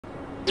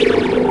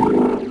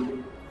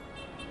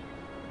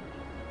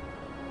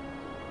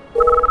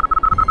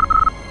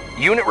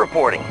Unit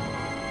reporting.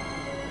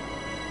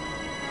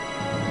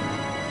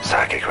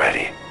 Psychic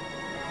ready.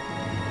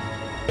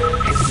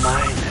 It's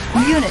mine.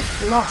 Unit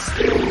lost.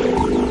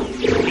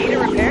 Need a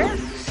repair?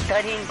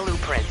 Studying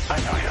blueprints. I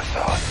know your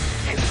thought.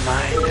 It's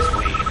mine this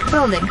week.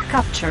 Building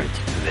captured.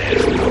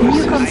 There's no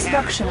New sign.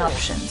 construction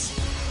options.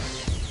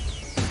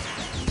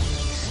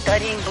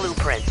 Studying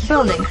blueprints.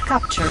 Building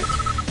captured.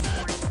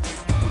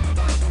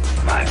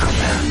 My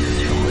command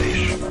is your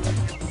wish.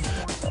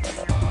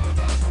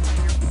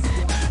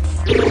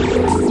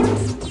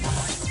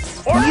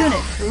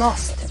 Unit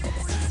lost.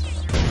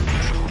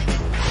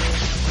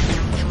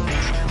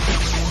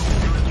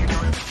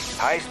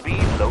 High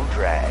speed, low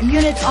drag.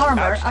 Unit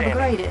armor Outstanding.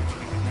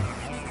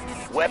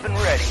 upgraded. Weapon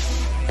ready.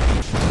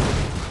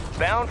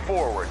 Bound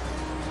forward.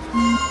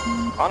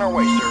 On our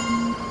way, sir.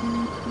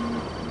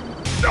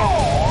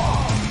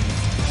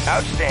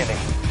 Outstanding.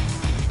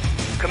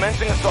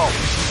 Commencing assault.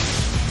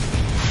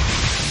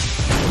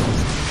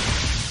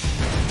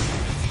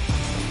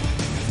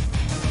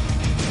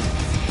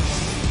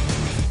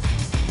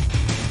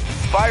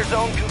 Fire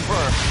zone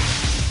confirmed.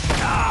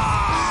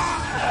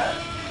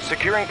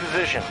 Securing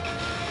position.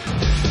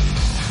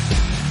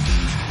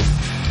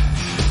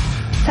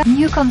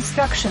 New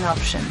construction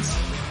options.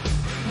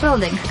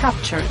 Building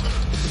captured.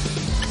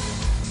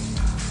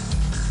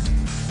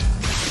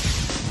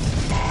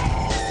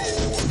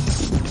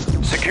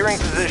 Securing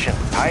position.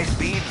 High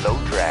speed, low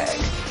drag.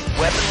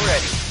 Weapon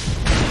ready.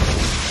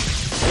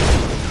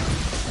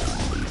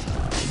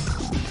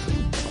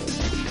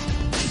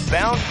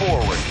 Bound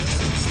forward.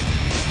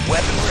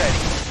 Weapon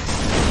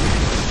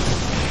ready.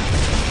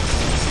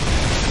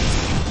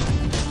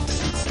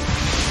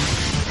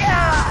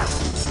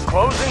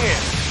 Closing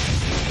in.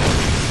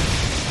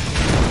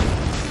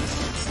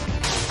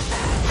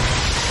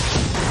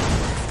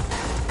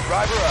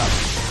 Driver up.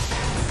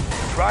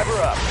 Driver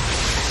up.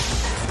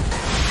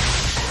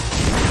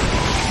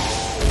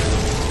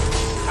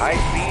 High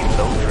speed,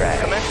 low drag.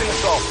 Commencing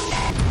assault.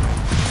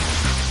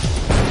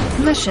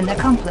 Mission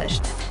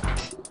accomplished.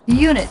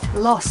 Unit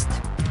lost.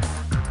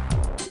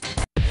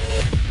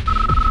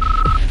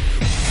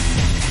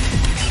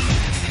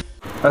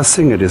 I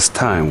think it is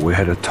time we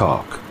had a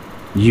talk,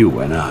 you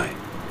and I.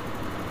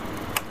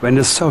 When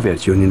the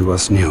Soviet Union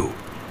was new,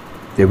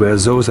 there were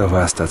those of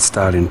us that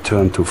Stalin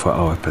turned to for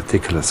our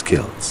particular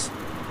skills.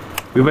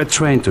 We were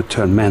trained to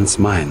turn men's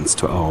minds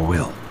to our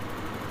will.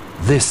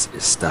 This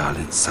is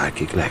Stalin's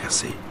psychic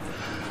legacy.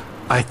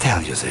 I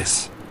tell you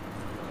this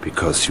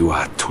because you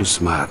are too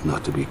smart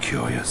not to be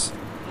curious.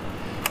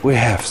 We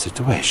have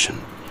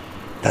situation.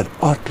 That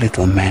odd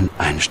little man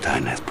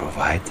Einstein has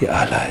provided the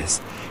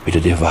Allies with a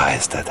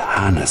device that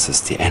harnesses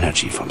the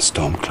energy from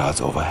storm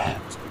clouds overhead.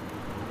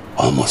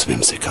 Almost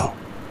whimsical,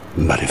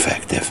 but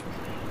effective.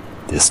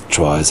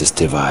 Destroy this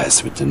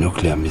device with the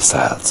nuclear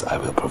missiles I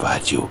will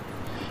provide you,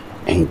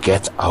 and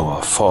get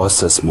our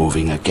forces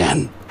moving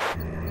again.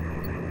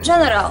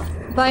 General,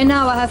 by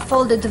now I have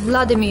folded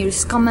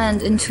Vladimir's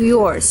command into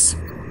yours.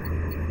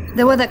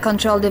 The weather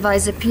control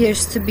device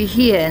appears to be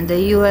here in the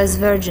US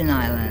Virgin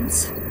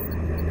Islands.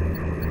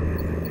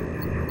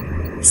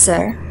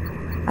 Sir,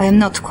 I am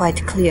not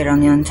quite clear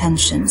on your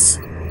intentions,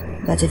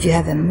 but if you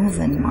have a move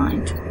in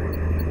mind,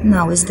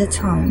 now is the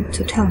time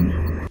to tell me.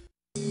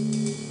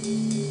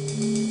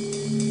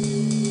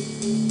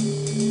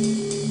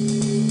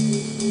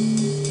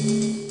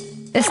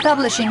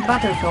 Establishing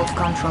battlefield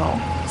control.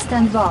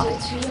 Stand by.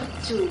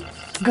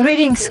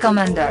 Greetings,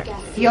 Commander.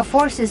 Your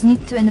forces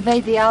need to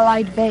invade the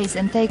Allied base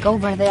and take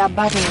over their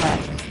battle lab.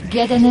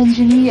 Get an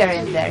engineer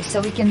in there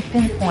so we can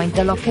pinpoint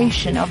the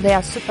location of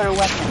their super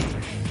weapon.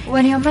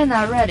 When your men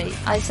are ready,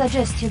 I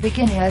suggest you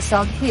begin your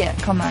assault here,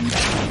 Commander.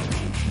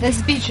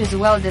 This beach is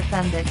well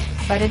defended,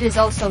 but it is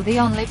also the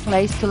only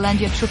place to land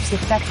your troops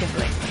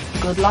effectively.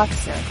 Good luck,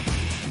 sir.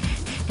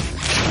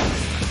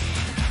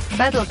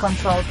 Battle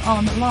control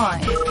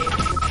online.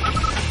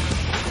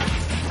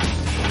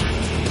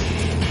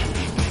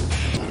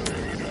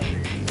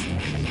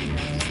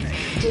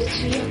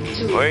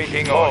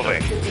 Waiting order.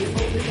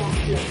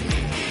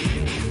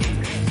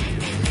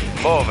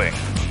 Moving.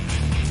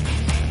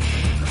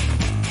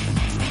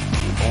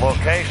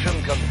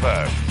 Location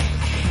confirmed.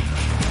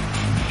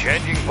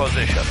 Changing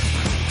position.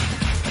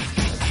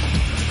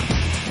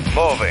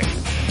 Moving.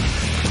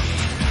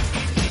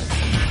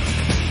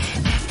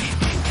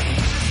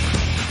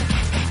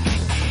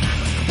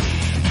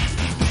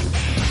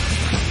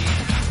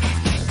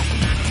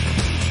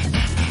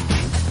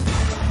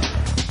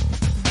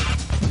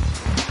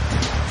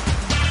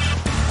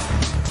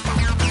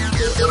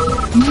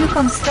 New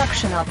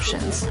construction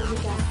options.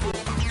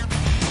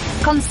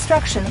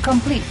 Construction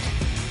complete.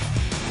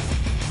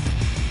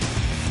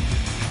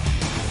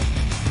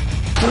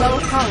 Low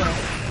power.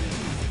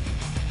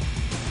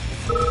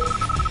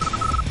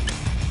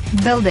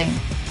 Building.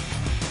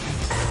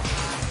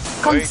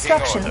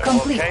 Construction Waiting order.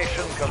 complete.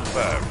 Location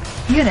confirmed.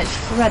 Unit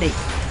ready.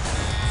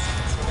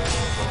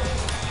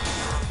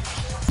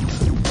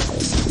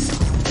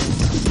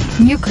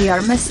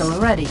 Nuclear missile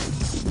ready.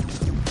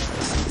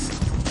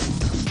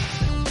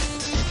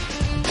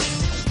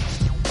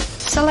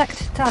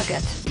 Select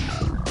target.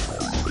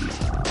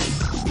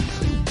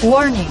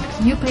 Warning,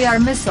 nuclear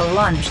missile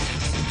launched.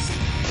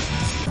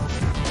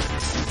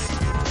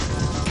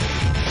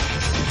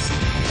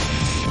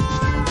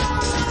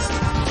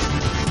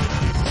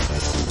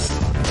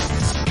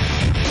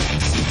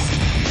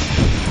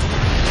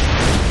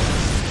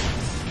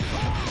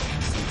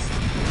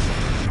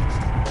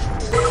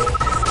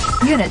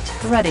 Unit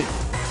ready.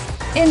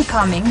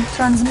 Incoming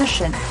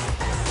transmission.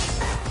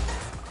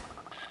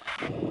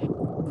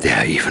 They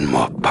are even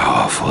more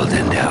powerful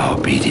than they are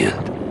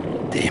obedient.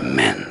 The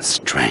immense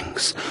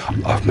strength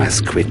of my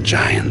squid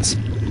giants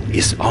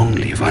is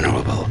only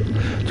vulnerable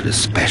to the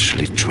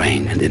specially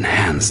trained and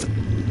enhanced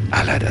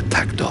allied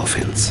attack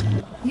dolphins.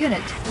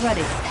 Unit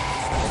ready.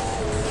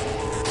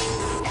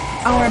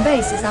 Our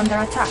base is under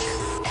attack.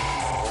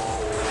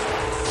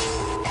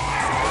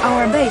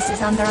 Our base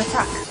is under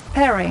attack.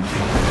 Pairing.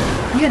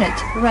 Unit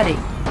ready.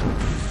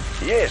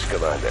 Yes,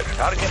 Commander.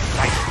 Target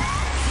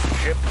sighted.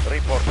 Ship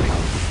reporting.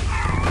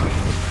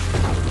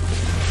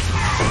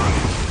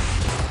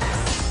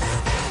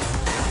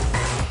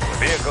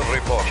 Vehicle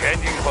report.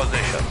 Changing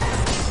position.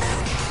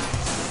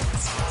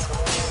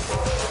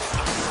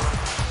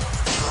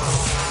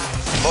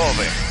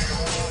 Moving.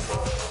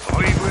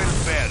 We will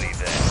bury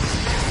them.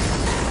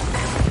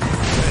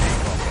 Ready,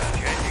 combat.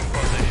 Changing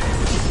position.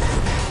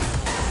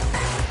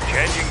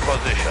 Changing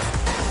position.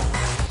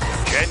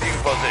 Changing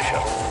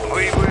position.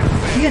 We will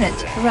bury Unit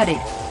them. ready.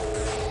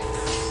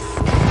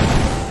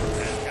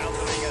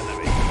 Encountering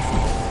enemy.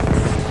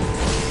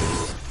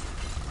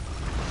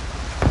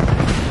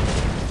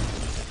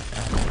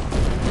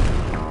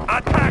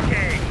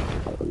 Attacking!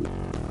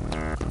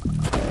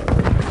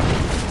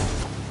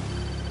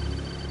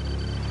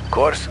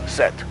 Course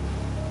set.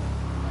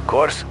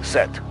 Course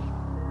set.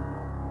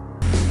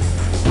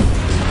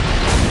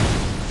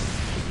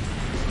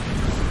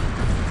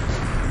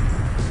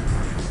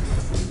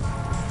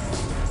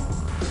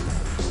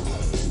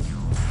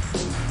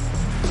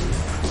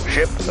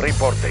 Ship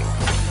reporting.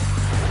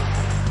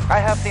 I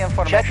have the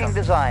information. Checking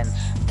designs.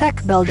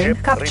 Tech building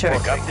Ship captured.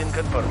 report. Captain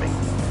confirming.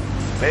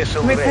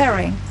 Vessel ready.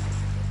 Repairing.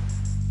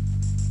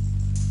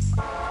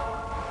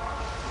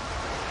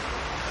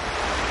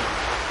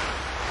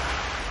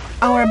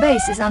 Our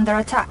base is under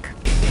attack.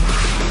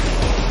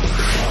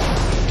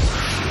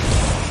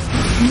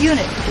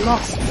 Unit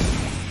lost.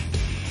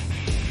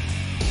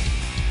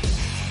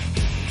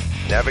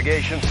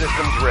 Navigation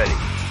systems ready.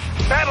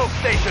 Battle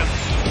stations!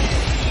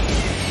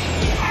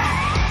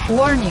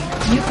 Warning,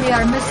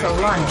 nuclear missile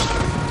launched.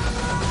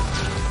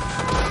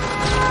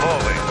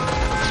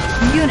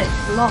 Moving. Unit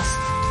lost.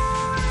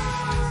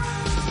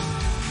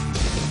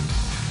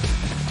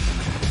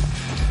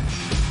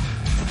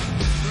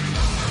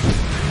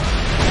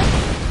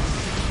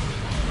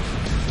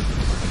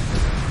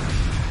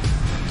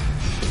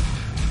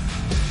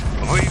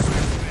 We will bury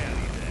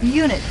them.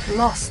 Unit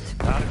lost.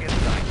 Target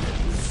sighted.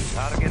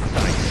 Target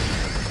sighted.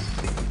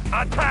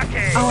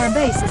 Attacking! Our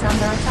base is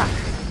under attack.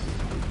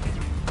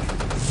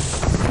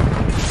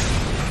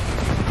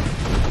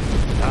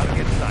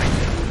 Target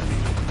sighted.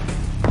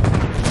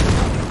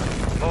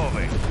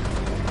 Moving.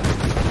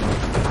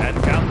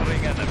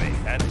 Encountering enemy.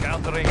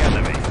 Encountering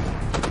enemy.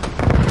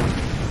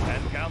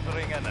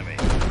 Encountering enemy.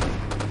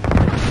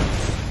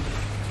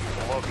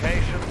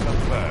 Location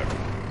confirmed.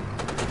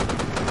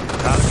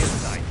 Target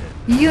sighted.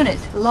 Unit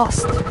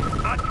lost.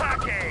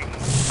 Attacking!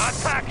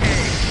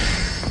 Attacking!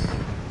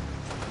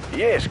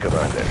 Yes,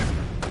 Commander.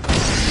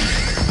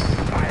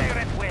 Fire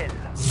at will.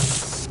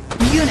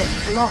 Unit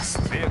lost.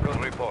 Vehicle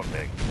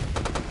reporting.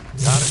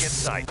 Target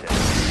sighted.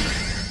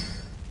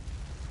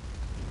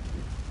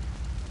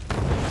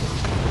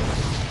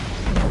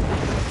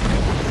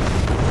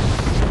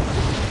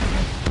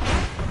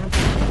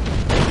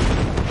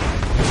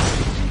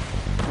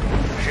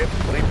 Ship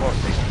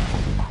reporting.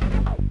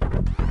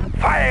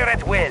 Fire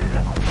at will.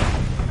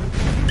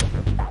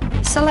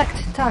 Select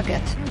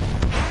target.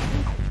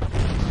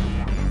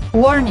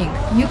 Warning,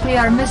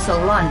 nuclear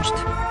missile launched.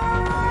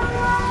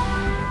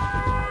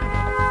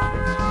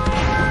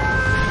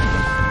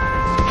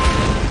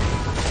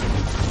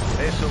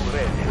 Vessel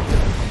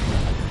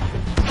ready.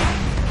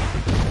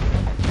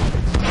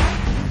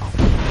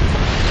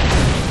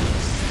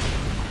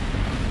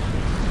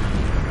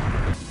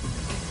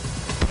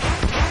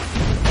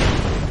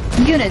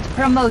 Unit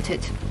promoted.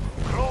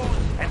 Close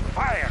and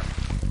fire.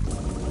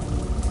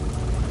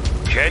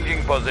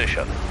 Changing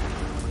position.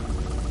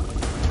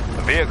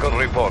 Vehicle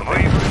reporting.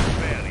 We will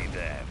bury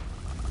them.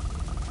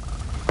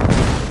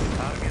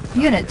 Target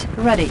Unit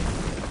ready.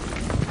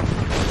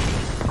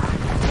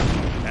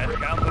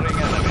 encountering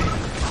enemy.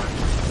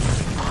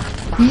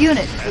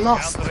 Unit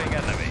lost. Encountering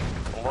enemy.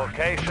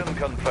 Location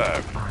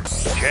confirmed.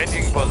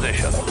 Changing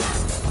position.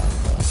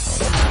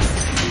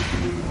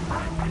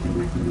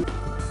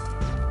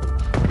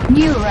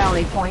 New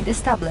rally point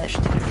established.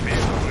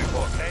 Vehicle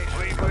reporting.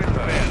 We will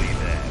bury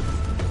them.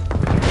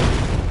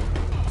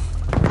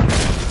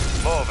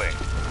 Moving.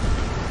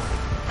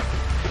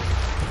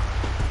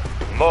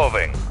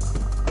 Moving.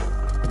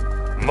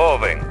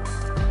 Moving.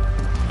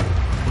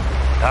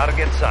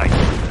 Target sight.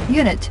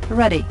 Unit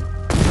ready.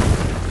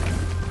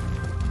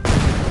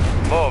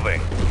 Moving.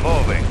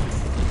 Moving.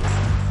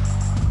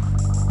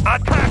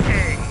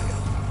 Attacking!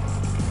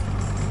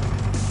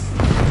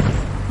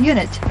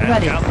 Unit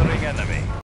ready. Encountering enemy.